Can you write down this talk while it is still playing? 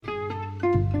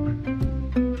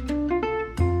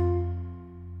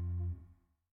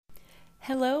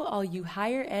Hello, all you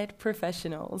higher ed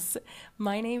professionals.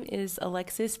 My name is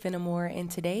Alexis Fenimore, and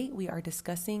today we are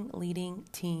discussing leading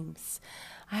teams.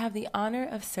 I have the honor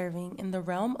of serving in the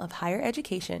realm of higher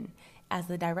education as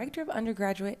the Director of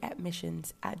Undergraduate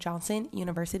Admissions at Johnson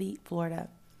University, Florida.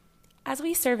 As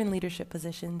we serve in leadership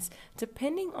positions,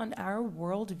 depending on our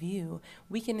worldview,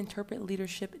 we can interpret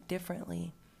leadership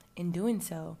differently. In doing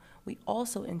so, we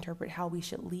also interpret how we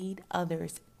should lead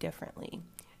others differently.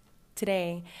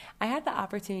 Today, I had the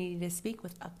opportunity to speak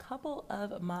with a couple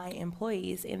of my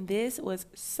employees, and this was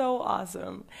so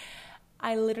awesome.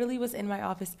 I literally was in my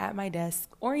office at my desk,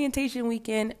 orientation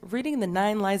weekend, reading the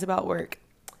 9 Lies About Work.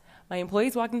 My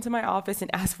employees walked into my office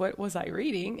and asked what was I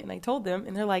reading, and I told them,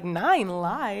 and they're like, 9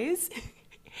 lies?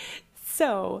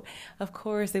 So, of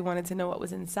course, they wanted to know what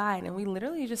was inside, and we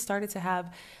literally just started to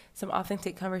have some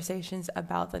authentic conversations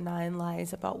about the 9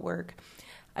 Lies About Work.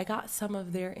 I got some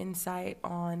of their insight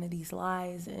on these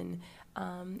lies, and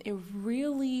it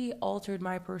really altered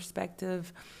my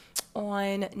perspective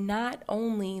on not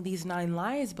only these 9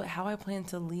 lies, but how I plan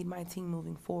to lead my team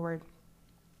moving forward.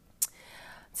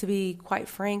 To be quite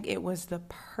frank, it was the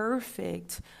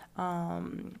perfect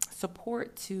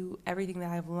support to everything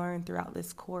that I've learned throughout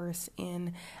this course,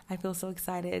 and I feel so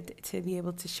excited to be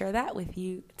able to share that with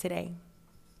you today.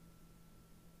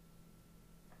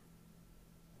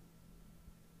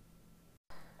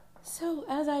 So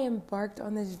as I embarked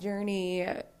on this journey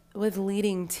with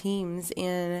leading teams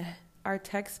in our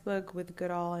textbook with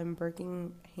Goodall and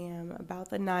Birmingham about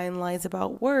the 9 Lies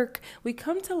About Work, we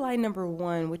come to lie number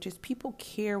 1, which is people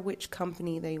care which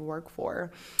company they work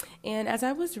for. And as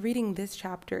I was reading this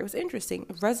chapter, it was interesting.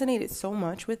 It resonated so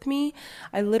much with me.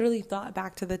 I literally thought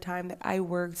back to the time that I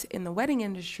worked in the wedding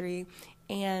industry,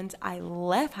 and I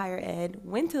left higher ed,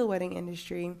 went to the wedding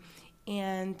industry,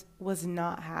 and was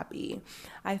not happy.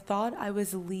 I thought I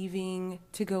was leaving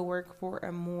to go work for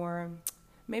a more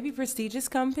maybe prestigious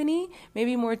company,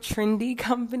 maybe more trendy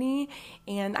company,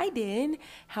 and I did.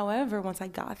 However, once I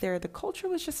got there, the culture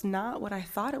was just not what I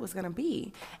thought it was going to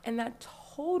be, and that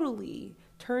totally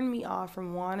turned me off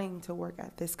from wanting to work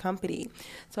at this company.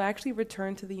 So I actually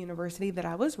returned to the university that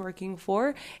I was working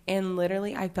for, and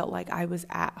literally I felt like I was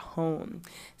at home.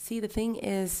 See, the thing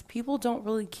is, people don't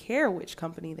really care which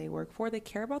company they work for. They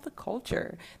care about the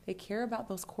culture. They care about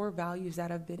those core values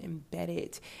that have been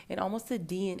embedded in almost the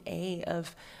DNA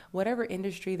of whatever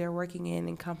industry they're working in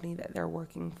and company that they're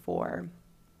working for.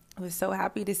 I was so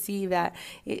happy to see that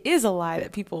it is a lie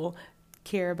that people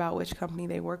care about which company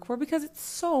they work for, because it's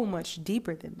so much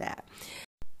deeper than that.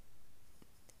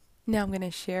 Now I'm going to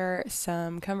share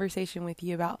some conversation with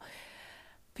you about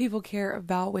people care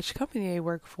about which company they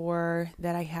work for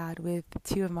that I had with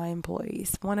 2 of my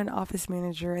employees, one an office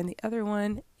manager and the other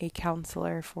one a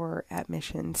counselor for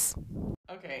admissions.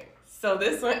 Okay, so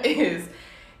this one is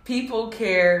people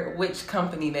care which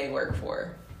company they work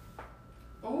for.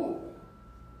 Oh.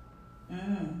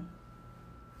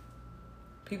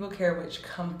 People care which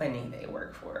company they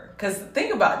work for. Because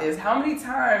think about this. How many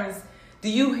times do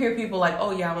you hear people like,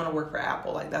 oh, yeah, I want to work for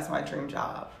Apple. Like, that's my dream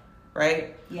job,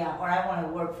 right? Yeah, or I want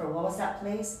to work for, what was that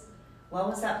place?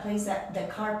 The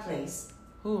car place.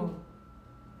 Who?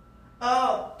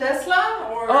 Oh, Tesla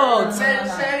or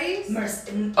Mercedes?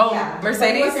 Mercedes. Mercedes?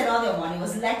 What was that other one? It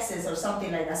was Lexus or something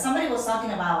like that. Somebody was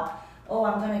talking about,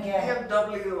 I'm going to get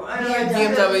BMW.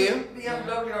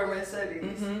 BMW or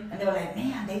Mercedes. Mm-hmm. And they were like,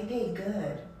 man, they pay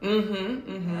good.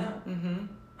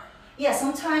 Yeah,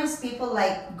 sometimes people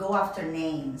go after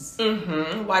names.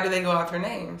 Why do they go after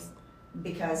names?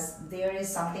 Because there is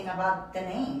something about the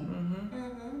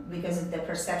name. Because of the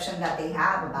perception that they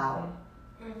have about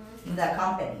the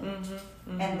company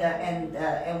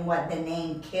and what the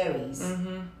name carries.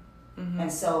 And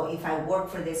so if I work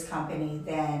for this company,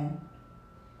 then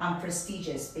I'm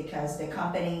prestigious because the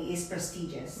company is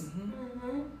prestigious.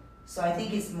 So I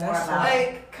think it's more about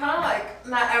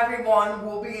not everyone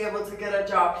will be able to get a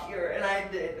job here, and I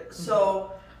did.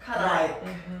 So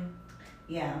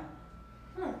yeah.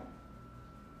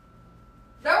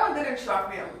 That one didn't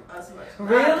shock me as much.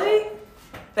 Really?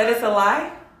 That is a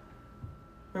lie?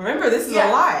 Remember, this is a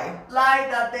lie. Lie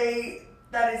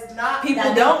that is not.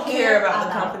 People don't care about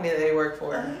the company that they work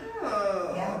for.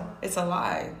 Oh. Yeah. It's a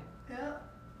lie. Yeah.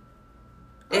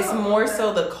 It's more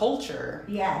so the culture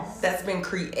that's been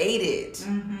created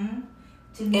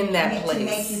in that place. To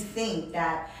make you think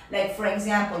that, for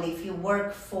example, if you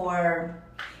work for,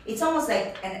 it's almost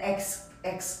like an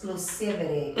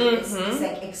exclusivity. It's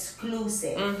like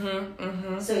exclusive.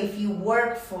 So if you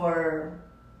work for,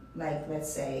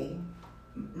 let's say,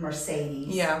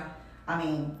 Mercedes. Yeah. I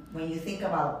mean, when you think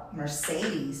about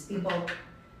Mercedes, people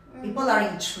People are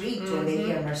intrigued when they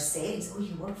hear Mercedes. Oh,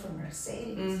 you work for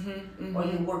Mercedes. Or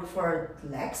you work for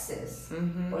Lexus.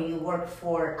 Or you work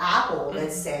for Apple,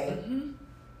 let's say.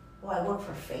 Oh, I work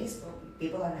for Facebook.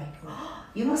 People are like, oh,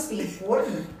 you must be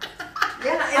important.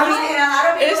 Yeah, I mean, and a lot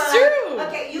of people it's are true. like,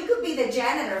 okay, you could be the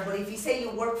janitor, but if you say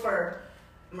you work for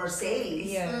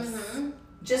Mercedes,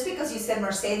 just because you said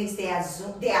Mercedes, they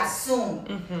assume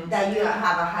that you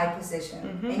have a high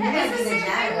position. And you might be the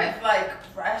janitor. With like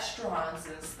restaurants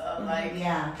and stuff. Like,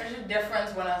 there's a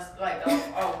difference when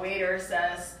a waiter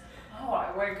says, "Oh,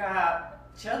 I work at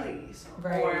Chili's,"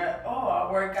 or "Oh,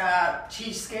 I work at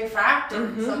Cheesecake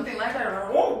Factory," something like that. Like,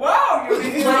 oh wow, you're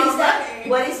making What a lot is of that? money.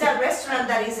 What is that restaurant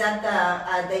that is at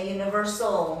the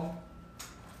Universal?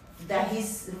 That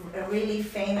he's really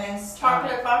famous.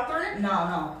 Chocolate Factory?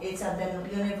 No, it's at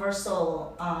the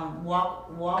Universal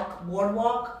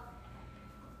Boardwalk.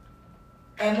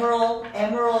 Emerald.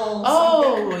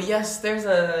 Oh, something. yes, there's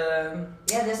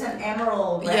there's an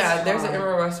Emerald restaurant. Yeah, there's an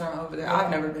Emerald restaurant over there. I've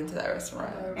never been to that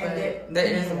restaurant. And there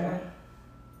is one.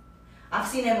 I've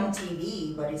seen them on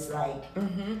TV, but it's like,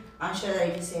 I'm sure that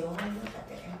if you say, oh, I look at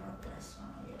the Emerald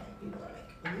restaurant, you're like, people are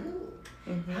like,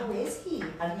 ooh, how is he?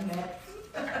 Have you met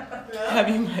Have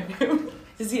you met him?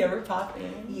 Does he ever pop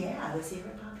in? Yeah, does he ever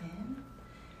pop in?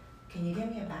 Can you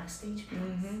get me a backstage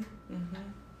pass?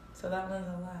 So that one's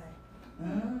a lie.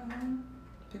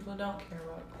 People don't care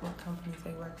what companies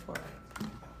they work for.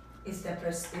 It's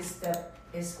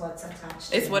what's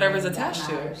attached to It's it whatever's that attached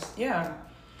to it. matters. Yeah.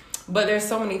 But there's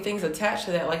so many things attached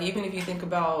to that. Like, even if you think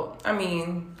about, I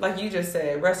mean, like you just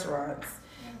said, restaurants.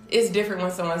 It's different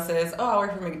when someone says, oh, I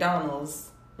work for McDonald's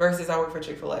versus I work for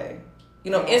Chick-fil-A.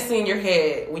 You know, instantly in your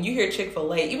head, when you hear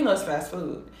Chick-fil-A, even though it's fast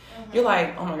food, you're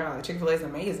like, oh my God, Chick-fil-A is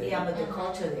amazing. Yeah, but the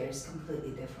culture there is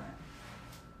completely different.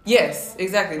 Yes,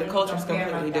 exactly. The culture is Compare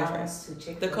completely different. McDonald's to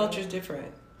Chick-fil-A. The culture is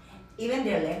different. Even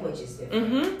their language is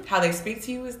different. How they speak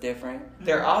to you is different.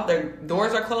 Their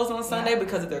doors are closed on Sunday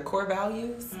because of their core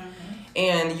values.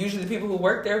 And usually the people who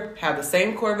work there have the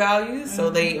same core values, so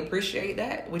they appreciate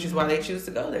that, which is why they choose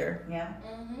to go there. Yeah.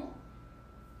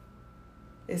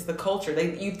 It's the culture.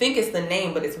 You think it's the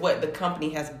name, but it's what the company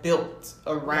has built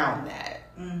around that.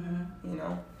 You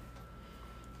know?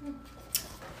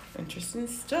 Interesting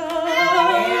stuff.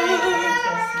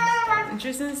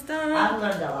 Interesting stuff. I've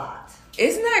learned a lot.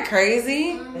 Isn't that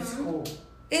crazy? It's cool.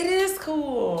 It is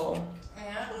cool.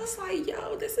 Yeah. I was like,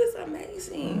 yo, this is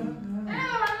amazing.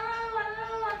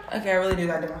 Okay, I really do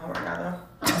gotta do my homework now,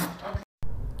 though.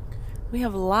 We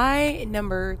have lie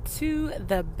number 2,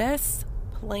 the best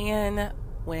plan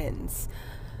wins.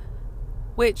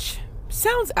 Which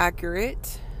sounds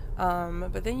accurate,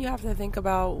 but then you have to think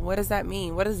about, what does that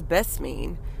mean? What does best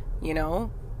mean? You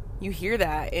know? You hear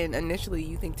that, and initially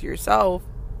you think to yourself,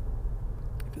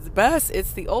 if it's best,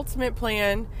 it's the ultimate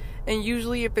plan. And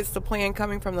usually if it's the plan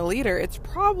coming from the leader, it's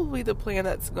probably the plan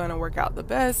that's going to work out the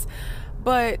best.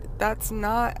 But that's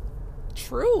not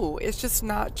true. It's just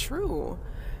not true.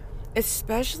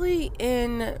 Especially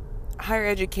in higher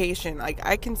education. Like,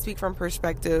 I can speak from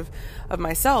perspective of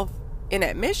myself in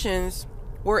admissions,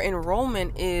 where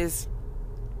enrollment is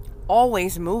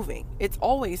always moving. It's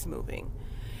always moving.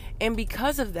 And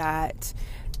because of that,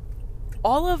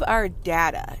 all of our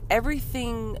data,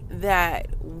 everything that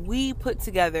we put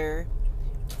together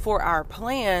for our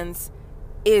plans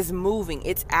is moving.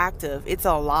 It's active. It's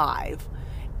alive.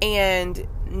 And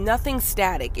nothing's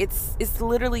static. It's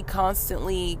literally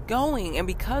constantly going. And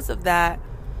because of that,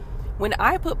 when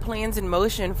I put plans in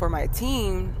motion for my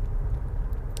team,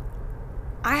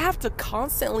 I have to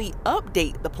constantly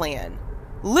update the plan.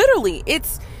 Literally,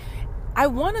 I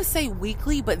want to say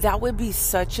weekly, but that would be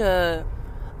such a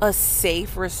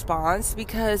safe response,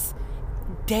 because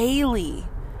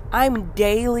I'm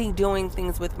daily doing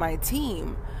things with my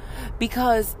team.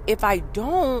 Because if I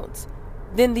don't,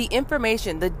 then the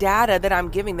information, the data that I'm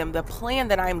giving them, the plan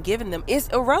that I'm giving them is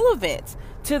irrelevant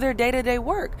to their day-to-day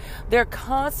work. They're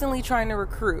constantly trying to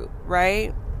recruit,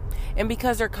 right? And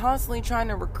because they're constantly trying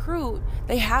to recruit,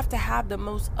 they have to have the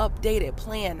most updated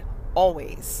plan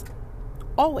always.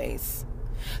 Always.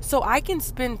 So I can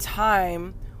spend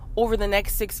time over the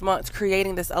next 6 months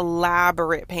creating this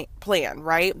elaborate plan,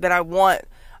 right? That I want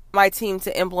my team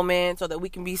to implement so that we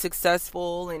can be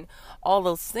successful and all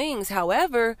those things.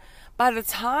 However, by the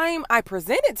time I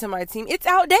present it to my team, it's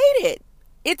outdated.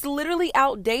 It's literally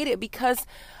outdated because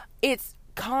it's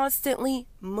constantly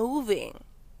moving.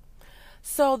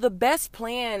 So the best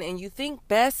plan, and you think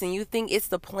best, and you think it's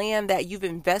the plan that you've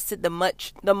invested the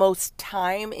most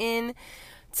time in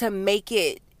to make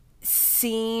it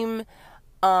seem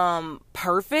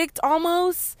perfect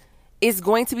almost, is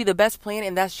going to be the best plan,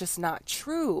 and that's just not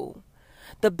true.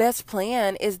 The best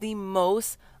plan is the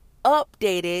most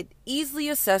updated, easily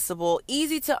accessible,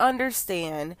 easy to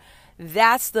understand.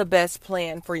 That's the best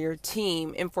plan for your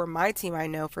team, and for my team, I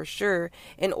know for sure,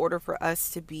 in order for us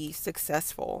to be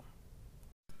successful.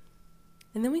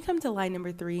 And then we come to lie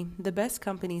number 3, the best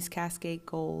companies cascade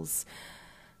goals.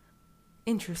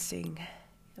 Interesting.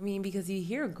 I mean, because you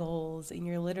hear goals and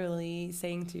you're literally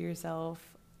saying to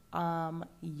yourself,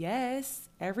 yes,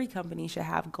 every company should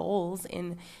have goals,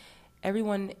 and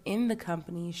everyone in the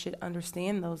company should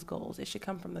understand those goals. It should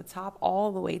come from the top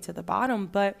all the way to the bottom.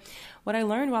 But what I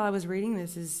learned while I was reading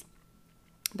this is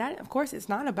that, of course, it's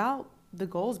not about the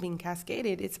goals being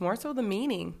cascaded. It's more so the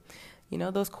meaning,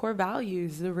 those core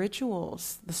values, the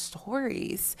rituals, the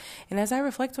stories. And as I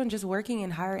reflect on just working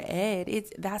in higher ed,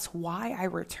 that's why I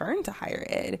returned to higher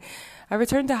ed. I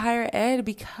returned to higher ed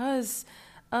because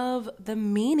of the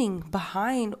meaning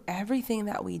behind everything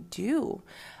that we do.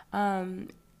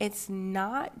 It's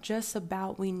not just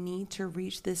about we need to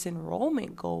reach this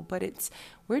enrollment goal, but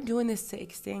we're doing this to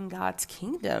extend God's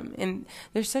kingdom. And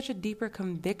there's such a deeper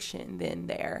conviction than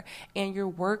there. And your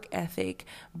work ethic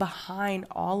behind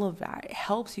all of that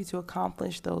helps you to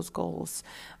accomplish those goals.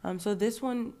 So this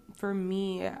one for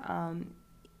me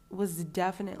was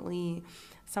definitely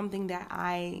something that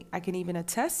I can even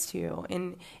attest to.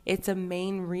 And it's a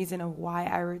main reason of why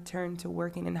I returned to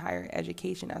working in higher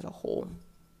education as a whole.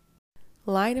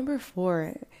 Lie number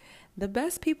 4, the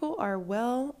best people are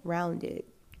well-rounded.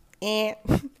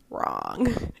 Wrong.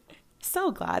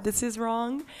 So glad this is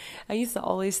wrong. I used to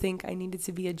always think I needed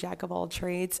to be a jack of all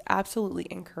trades. Absolutely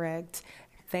incorrect.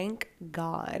 Thank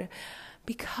God.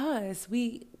 Because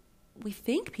we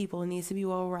think people need to be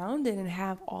well-rounded and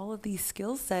have all of these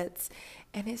skill sets,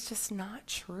 and it's just not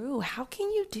true. How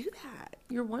can you do that?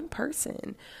 You're one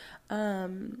person.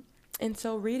 And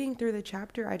so reading through the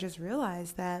chapter, I just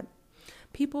realized that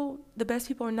the best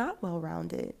people are not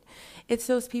well-rounded. It's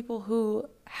those people who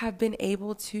have been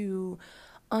able to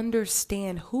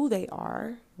understand who they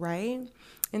are, right,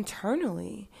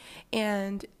 internally,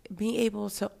 and be able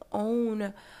to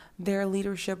own their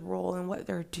leadership role and what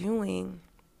they're doing.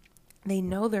 They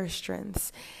know their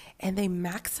strengths and they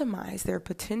maximize their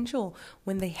potential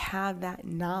when they have that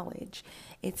knowledge.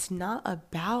 It's not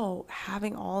about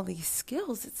having all these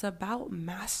skills. It's about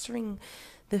mastering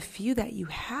the few that you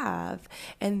have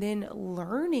and then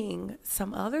learning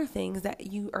some other things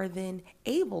that you are then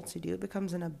able to do. It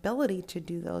becomes an ability to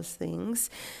do those things,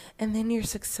 and then you're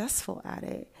successful at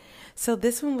it. So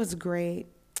this one was great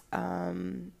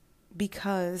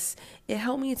because it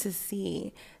helped me to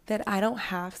see that I don't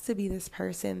have to be this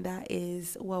person that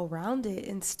is well-rounded.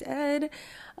 Instead,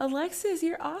 Alexis,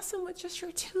 you're awesome with just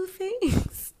your 2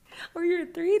 things. Or your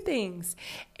 3 things.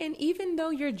 And even though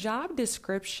your job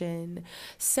description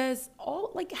says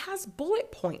has bullet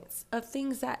points of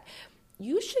things that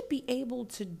you should be able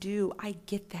to do, I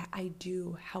get that, I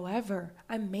do. However,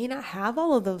 I may not have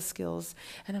all of those skills,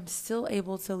 and I'm still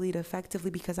able to lead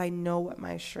effectively because I know what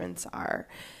my strengths are.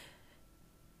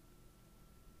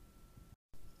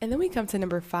 And then we come to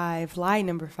number 5, lie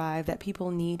number 5, that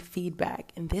people need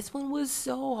feedback. And this one was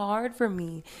so hard for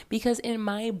me because in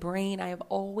my brain, I have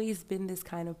always been this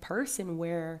kind of person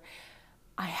where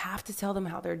I have to tell them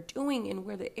how they're doing and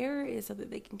where the error is so that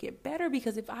they can get better,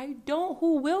 because if I don't,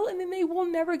 who will? And then they will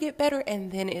never get better.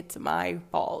 And then it's my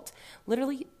fault.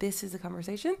 Literally, this is a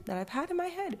conversation that I've had in my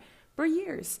head for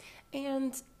years.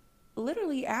 And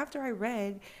literally after I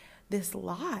read this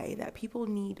lie that people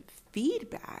need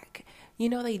feedback,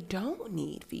 they don't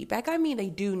need feedback. I mean, they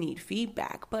do need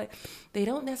feedback, but they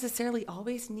don't necessarily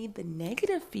always need the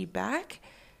negative feedback,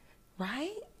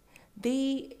 right?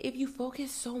 If you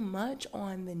focus so much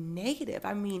on the negative,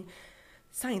 I mean,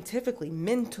 scientifically,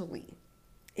 mentally,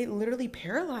 it literally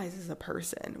paralyzes a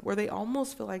person where they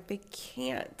almost feel like they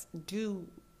can't do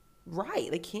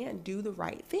right. They can't do the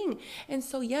right thing. And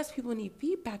so, yes, people need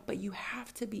feedback, but you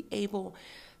have to be able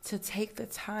to take the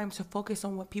time to focus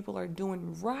on what people are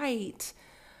doing right,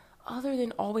 other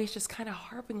than always just kind of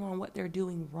harping on what they're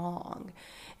doing wrong.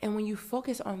 And when you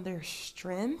focus on their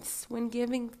strengths when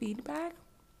giving feedback,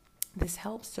 this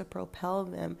helps to propel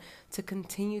them to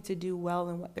continue to do well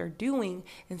in what they're doing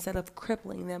instead of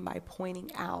crippling them by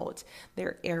pointing out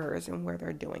their errors and where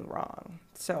they're doing wrong.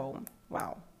 So,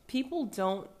 wow, people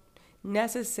don't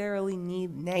necessarily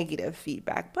need negative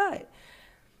feedback, but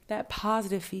that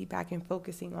positive feedback and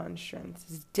focusing on strengths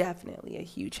is definitely a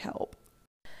huge help.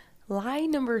 Lie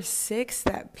number 6,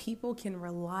 that people can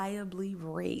reliably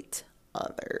rate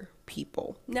other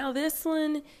people. Now this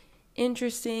one,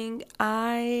 interesting.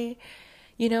 I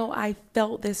I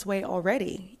felt this way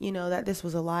already, that this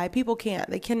was a lie.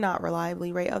 They cannot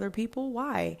reliably rate other people.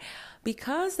 Why?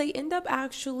 Because they end up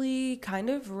actually kind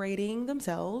of rating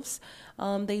themselves.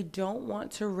 They don't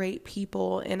want to rate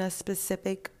people in a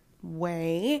specific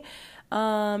way,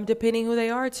 depending who they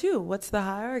are too. What's the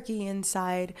hierarchy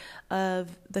inside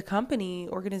of the company,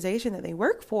 organization that they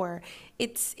work for?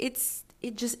 It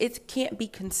can't be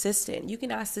consistent. You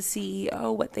can ask the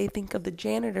CEO what they think of the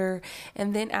janitor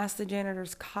and then ask the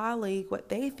janitor's colleague what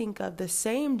they think of the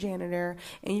same janitor,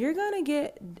 and you're going to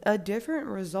get a different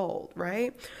result,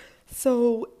 right?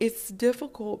 So it's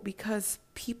difficult because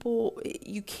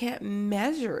you can't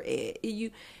measure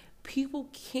it. People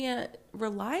can't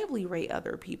reliably rate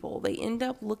other people. They end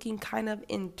up looking kind of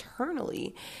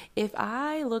internally. If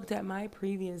I looked at my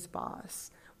previous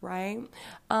boss, right?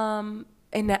 And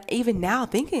even now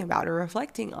thinking about it,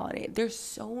 reflecting on it, there's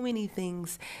so many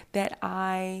things that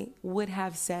I would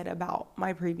have said about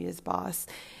my previous boss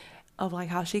of like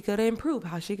how she could improve,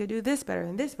 how she could do this better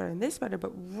and this better and this better.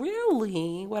 But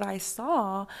really what I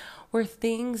saw were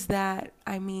things that,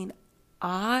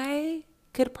 I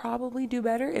could probably do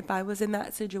better if I was in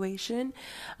that situation,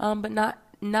 but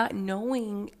not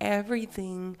knowing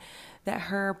everything that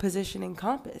her position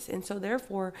encompassed. And so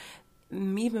therefore,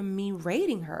 even me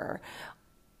rating her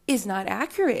is not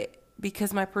accurate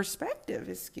because my perspective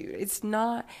is skewed.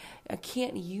 I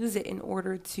can't use it in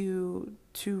order to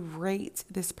rate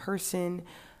this person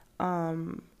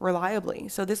reliably.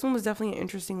 So this one was definitely an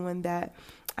interesting one that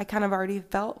I kind of already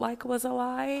felt like was a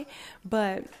lie,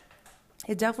 but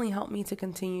it definitely helped me to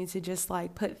continue to just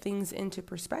like put things into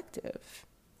perspective.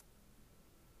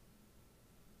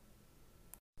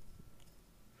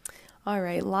 All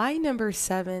right, lie number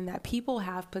 7, that people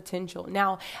have potential.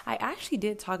 Now, I actually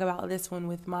did talk about this one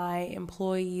with my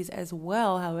employees as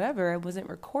well. However, I wasn't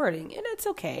recording, and it's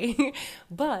okay.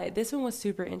 But this one was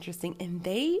super interesting, and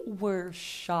they were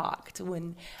shocked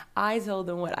when I told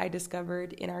them what I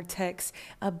discovered in our text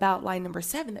about lie number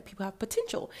 7, that people have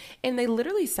potential. And they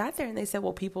literally sat there and they said,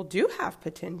 well, people do have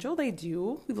potential. They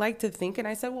do. We like to think. And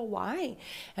I said, well, why?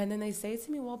 And then they say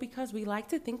to me, well, because we like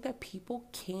to think that people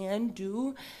can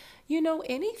do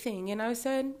anything. And I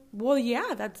said, well,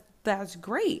 yeah, that's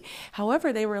great.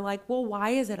 However, they were like, well,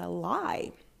 why is it a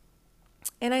lie?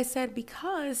 And I said,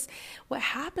 because what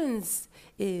happens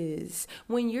is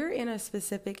when you're in a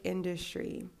specific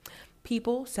industry,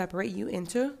 people separate you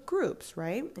into groups,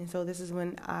 right? And so this is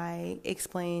when I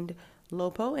explained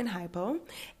LOPO and HIPO.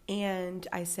 And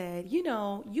I said, you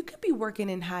could be working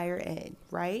in higher ed,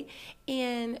 right?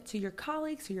 And to your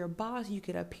colleagues, to your boss, you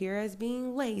could appear as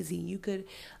being lazy. You could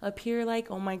appear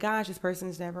like, oh my gosh, this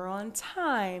person's never on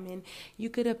time. And you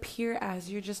could appear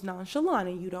as you're just nonchalant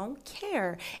and you don't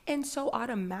care. And so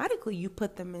automatically you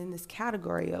put them in this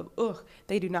category of,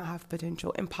 they do not have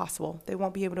potential, impossible. They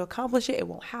won't be able to accomplish it. It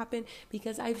won't happen,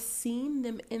 because I've seen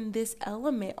them in this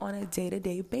element on a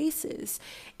day-to-day basis.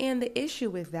 And the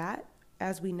issue with that,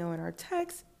 as we know in our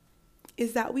text,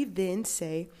 is that we then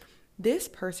say this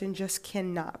person just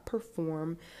cannot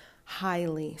perform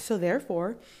highly. So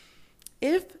therefore,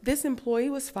 if this employee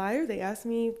was fired, they asked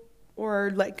me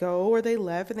or let go, or they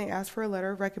left and they asked for a letter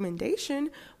of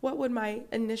recommendation, what would my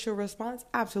initial response?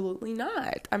 Absolutely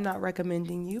not. I'm not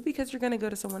recommending you because you're going to go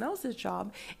to someone else's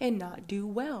job and not do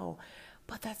well.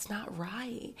 But that's not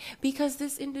right, because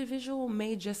this individual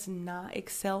may just not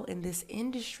excel in this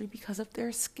industry because of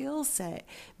their skill set,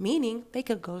 meaning they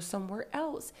could go somewhere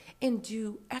else and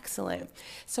do excellent.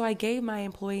 So I gave my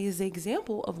employees the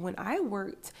example of when I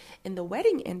worked in the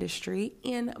wedding industry,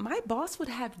 and my boss would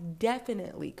have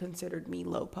definitely considered me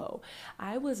LOPO.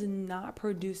 I was not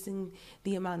producing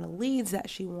the amount of leads that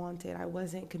she wanted. I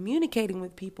wasn't communicating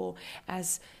with people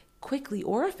as quickly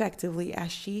or effectively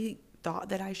as she thought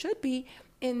that I should be,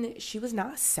 and she was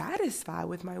not satisfied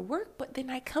with my work. But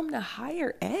then I come to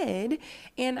higher ed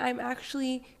and I'm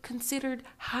actually considered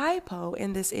hypo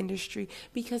in this industry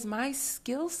because my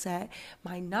skill set,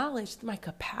 my knowledge, my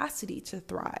capacity to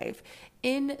thrive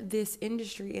in this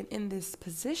industry and in this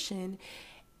position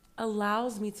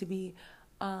allows me to be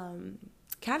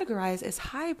categorized as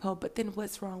hypo. But then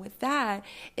what's wrong with that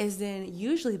is then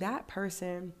usually that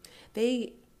person,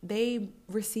 they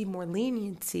receive more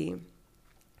leniency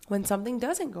when something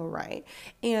doesn't go right.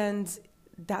 And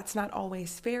that's not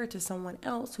always fair to someone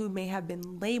else who may have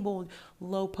been labeled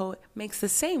LOPO, makes the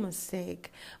same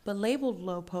mistake, but labeled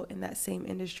LOPO in that same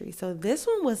industry. So this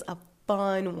one was a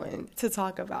fun one to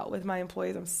talk about with my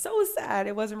employees. I'm so sad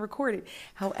it wasn't recorded.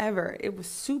 However, it was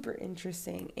super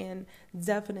interesting and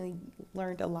definitely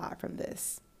learned a lot from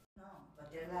this. No, but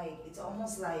they're like, it's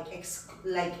almost like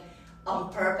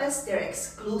on purpose, they're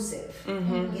exclusive.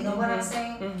 You know what I'm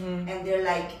saying? And they're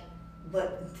like,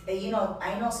 but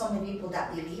I know so many people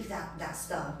that believe that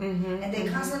stuff, and they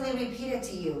constantly repeat it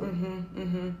to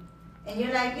you. And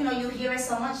you're like, you hear it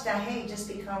so much that, hey, it just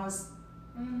becomes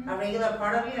a regular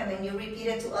part of you, and then you repeat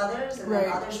it to others, and then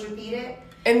others repeat it.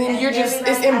 And then you're just,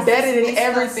 it's embedded in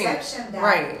everything.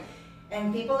 Right.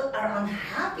 And people are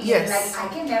unhappy. Yes. Like,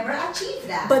 I can never achieve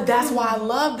that. But that's why I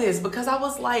love this, because I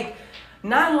was like,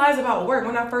 9 Lies About Work.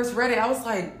 When I first read it, I was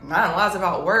like, 9 Lies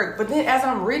About Work. But then as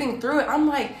I'm reading through it, I'm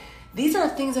like, these are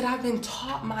things that I've been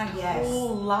taught my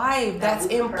whole life. That's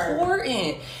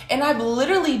important. And I've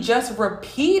literally just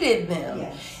repeated them.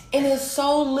 Yes. And it's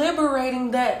so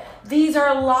liberating that these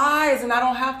are lies and I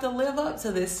don't have to live up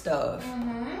to this stuff.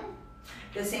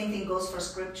 The same thing goes for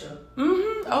scripture.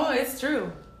 Oh, it's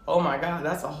true. Oh my God,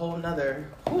 that's a whole nother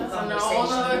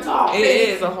topic. It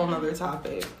is a whole nother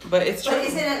topic. But it's true. But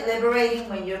isn't it liberating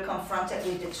when you're confronted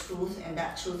with the truth and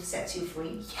that truth sets you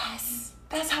free? Yes.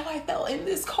 That's how I felt in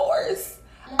this course.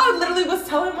 I literally was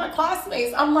telling my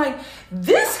classmates, I'm like,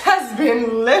 this has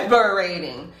been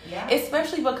liberating. Yeah.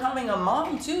 Especially becoming a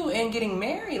mom too and getting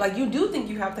married. Like, you do think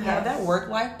you have to have that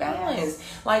work-life balance. Yes.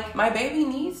 Like, my baby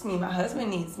needs me, my husband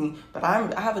needs me, but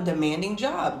I have a demanding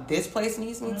job. This place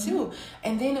needs me too.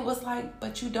 And then it was like,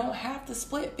 but you don't have to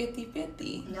split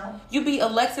 50-50. No. You be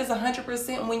Alexis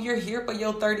 100% when you're here for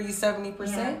your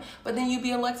 30-70%, but then you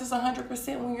be Alexis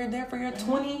 100% when you're there for your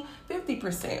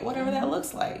 20-50%, whatever that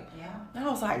looks like. Yeah. And I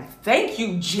was like, thank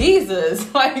you,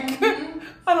 Jesus. Like,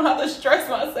 I don't have to stress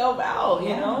myself out, you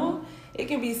know? It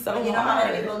can be so hard. You know how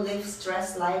many people live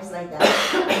stressed lives like that?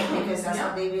 Because that's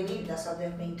what they believe. That's what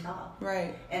they've been taught.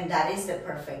 Right. And that is the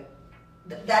perfect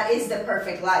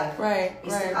life. Right.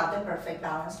 Is to have the perfect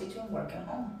balance between work and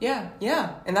home. Yeah.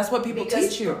 And that's what people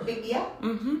teach you.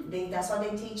 That's what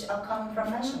they teach upcoming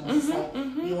professionals. Like,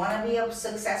 you want to be a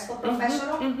successful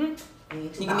professional? You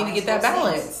need to get that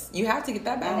balance. You have to get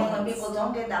that balance. And then when people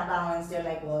don't get that balance, they're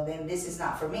like, well, then this is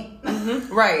not for me.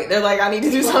 Right. They're like, I need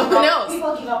to do something else.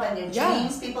 People give up in their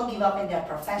dreams. People give up in their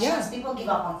professions. People give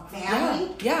up on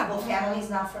family. Well, family is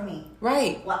not for me.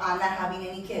 Right. Well, I'm not having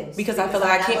any kids. Because I feel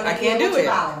like I can't do it.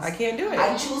 I can't do it.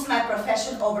 I choose my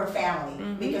profession over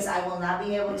family because I will not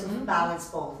be able to balance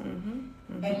both.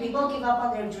 And people give up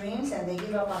on their dreams, and they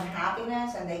give up on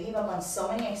happiness, and they give up on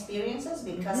so many experiences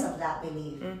because of that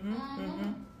belief.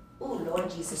 Oh, Lord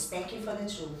Jesus, thank you for the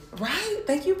truth. Right,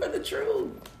 thank you for the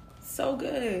truth. So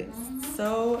good,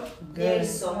 so good. There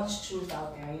is so much truth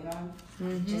out there, you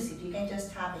know. Just if you can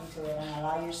just tap into it and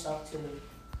allow yourself to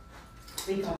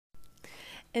become.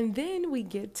 And then we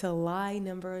get to lie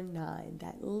number 9,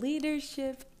 that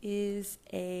leadership is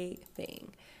a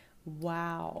thing.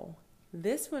 Wow.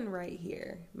 This one right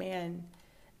here, man,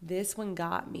 this one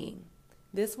got me.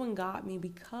 This one got me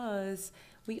because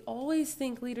we always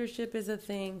think leadership is a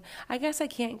thing. I guess I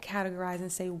can't categorize and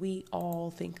say we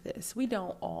all think this. We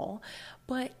don't all.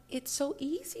 But it's so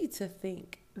easy to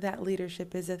think that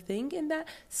leadership is a thing and that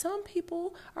some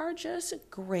people are just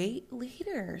great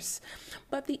leaders.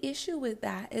 But the issue with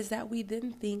that is that we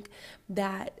then think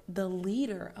that the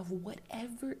leader of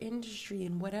whatever industry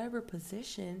and whatever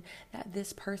position that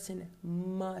this person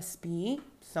must be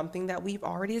something that we've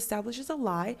already established as a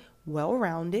lie,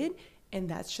 well-rounded, and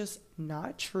that's just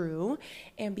not true.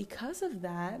 And because of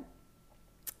that,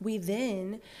 we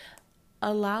then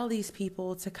allow these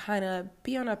people to kind of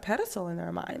be on a pedestal in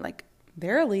their mind. Like,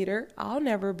 they're a leader. I'll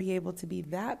never be able to be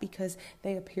that because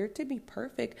they appear to be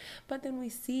perfect. But then we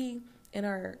see in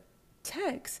our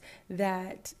text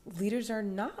that leaders are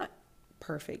not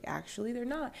perfect. Actually, they're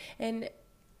not. And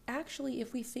actually,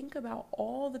 if we think about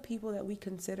all the people that we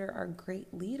consider are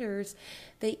great leaders,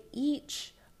 they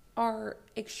each are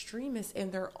extremists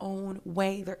in their own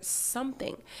way. There's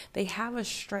something. They have a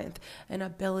strength, an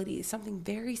ability, something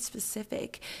very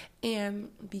specific.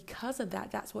 And because of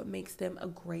that, that's what makes them a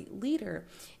great leader.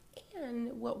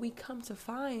 And what we come to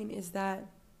find is that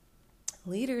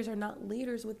leaders are not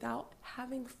leaders without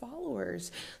having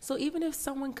followers. So even if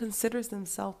someone considers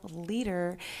themselves a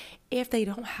leader, if they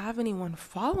don't have anyone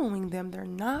following them, they're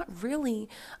not really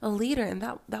a leader. And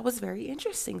that was very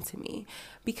interesting to me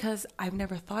because I've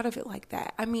never thought of it like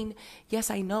that. I mean, yes,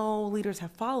 I know leaders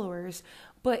have followers,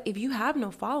 but if you have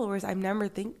no followers, I've never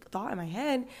thought in my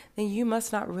head, then you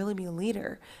must not really be a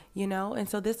leader, you know? And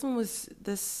so this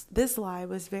lie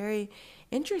was very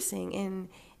interesting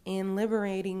and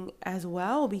liberating as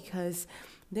well, because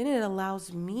then it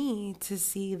allows me to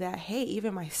see that, hey,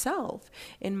 even myself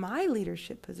in my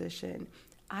leadership position,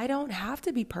 I don't have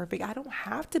to be perfect. I don't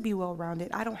have to be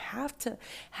well-rounded. I don't have to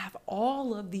have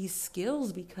all of these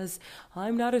skills because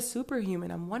I'm not a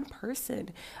superhuman. I'm one person.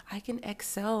 I can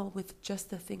excel with just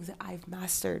the things that I've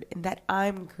mastered and that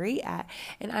I'm great at.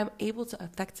 And I'm able to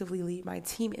effectively lead my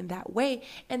team in that way.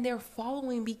 And they're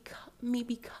following me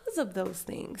because of those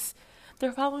things.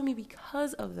 They're following me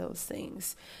because of those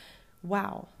things.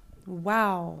 Wow.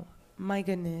 My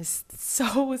goodness.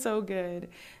 So good.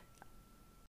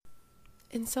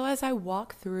 And so as I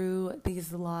walk through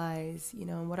these lies,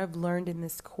 and what I've learned in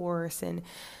this course and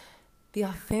the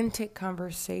authentic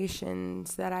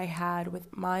conversations that I had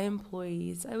with my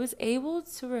employees, I was able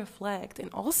to reflect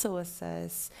and also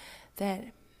assess that,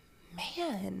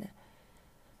 man,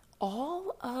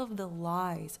 all of the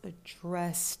lies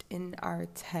addressed in our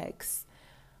text,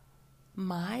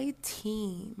 my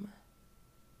team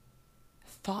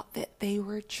thought that they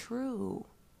were true.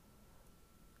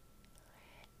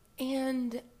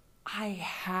 And I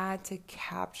had to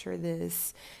capture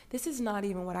this. This is not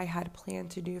even what I had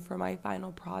planned to do for my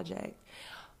final project.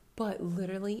 But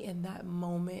literally in that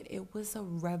moment, it was a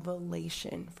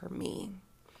revelation for me.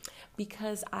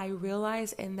 Because I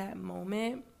realized in that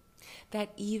moment that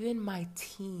even my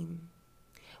team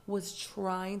was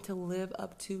trying to live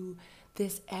up to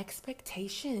this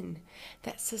expectation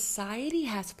that society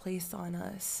has placed on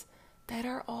us that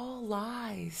are all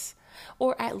lies.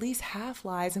 Or at least half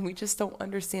lies, and we just don't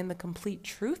understand the complete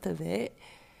truth of it.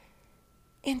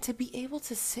 And to be able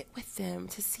to sit with them,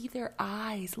 to see their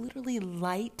eyes literally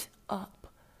light up,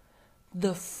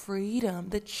 the freedom,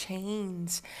 the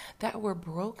chains that were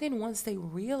broken once they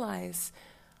realized,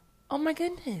 oh my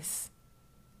goodness,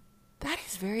 that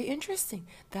is very interesting.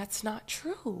 That's not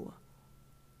true.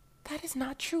 That is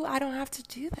not true. I don't have to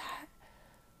do that.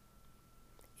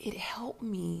 It helped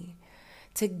me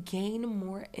to gain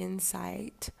more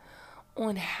insight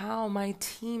on how my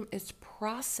team is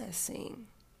processing,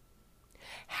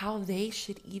 how they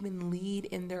should even lead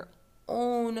in their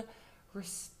own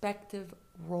respective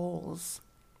roles.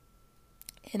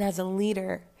 And as a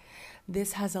leader,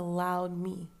 this has allowed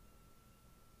me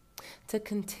to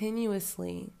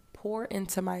continuously pour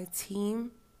into my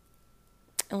team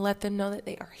and let them know that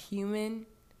they are human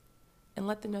and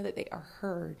let them know that they are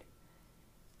heard.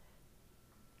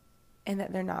 And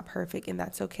that they're not perfect, and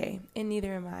that's okay. And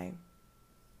neither am I.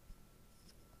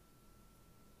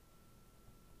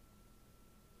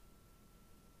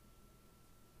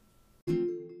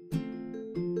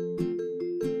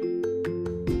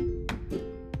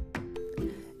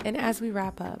 And as we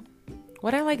wrap up,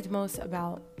 what I liked most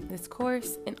about this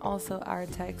course and also our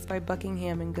text by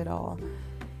Buckingham and Goodall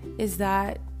is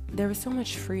that there was so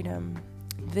much freedom.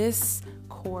 This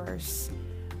course,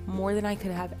 more than I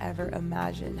could have ever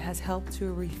imagined, has helped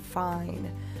to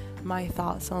refine my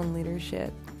thoughts on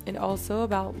leadership and also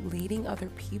about leading other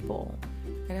people.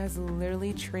 It has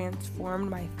literally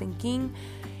transformed my thinking,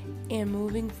 and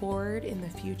moving forward in the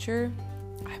future,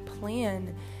 I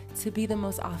plan to be the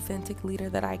most authentic leader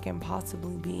that I can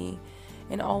possibly be,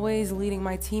 and always leading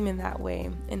my team in that way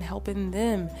and helping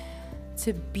them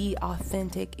to be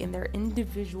authentic in their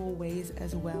individual ways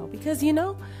as well. Because,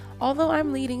 although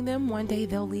I'm leading them, one day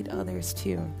they'll lead others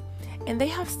too. And they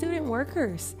have student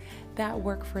workers that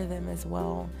work for them as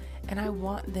well. And I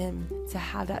want them to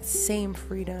have that same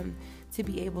freedom to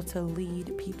be able to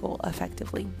lead people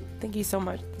effectively. Thank you so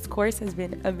much. This course has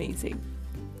been amazing.